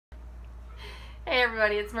Hey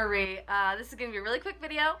everybody, it's Marie. This is going to be a really quick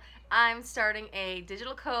video. I'm starting a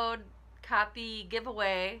digital code copy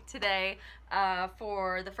giveaway today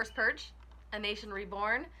for the First Purge, A Nation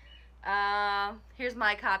Reborn. Here's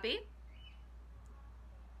my copy.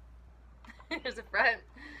 Here's the front,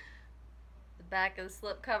 the back of the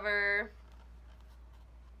slipcover,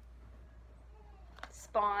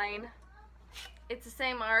 spine. It's the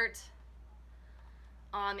same art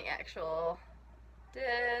on the actual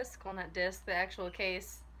disc, well not disc, the actual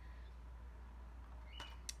case.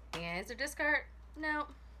 And is there disc art? No.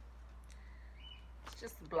 It's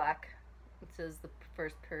just black. It says the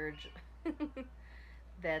First Purge.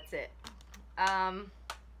 That's it.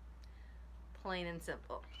 Plain and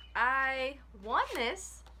simple. I won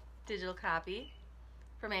this digital copy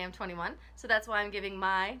from AM21, so that's why I'm giving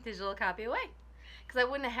my digital copy away. Because I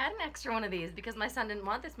wouldn't have had an extra one of these because my son didn't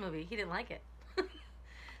want this movie. He didn't like it.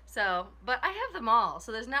 So, but I have them all,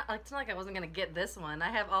 so there's not, like, it's not like I wasn't going to get this one. I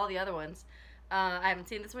have all the other ones. I haven't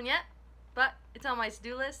seen this one yet, but it's on my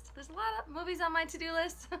to-do list. There's a lot of movies on my to-do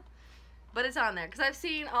list, but it's on there because I've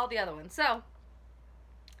seen all the other ones. So,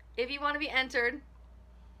 if you want to be entered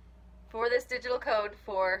for this digital code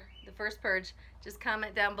for the First Purge, just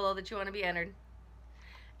comment down below that you want to be entered.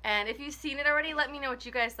 And if you've seen it already, let me know what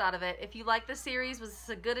you guys thought of it. If you like the series, was this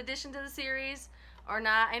a good addition to the series or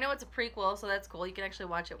not? I know it's a prequel, so that's cool. You can actually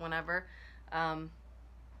watch it whenever.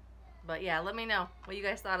 But yeah, let me know what you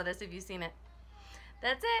guys thought of this if you've seen it.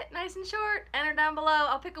 That's it. Nice and short. Enter down below.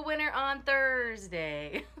 I'll pick a winner on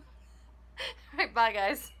Thursday. All right, bye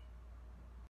guys.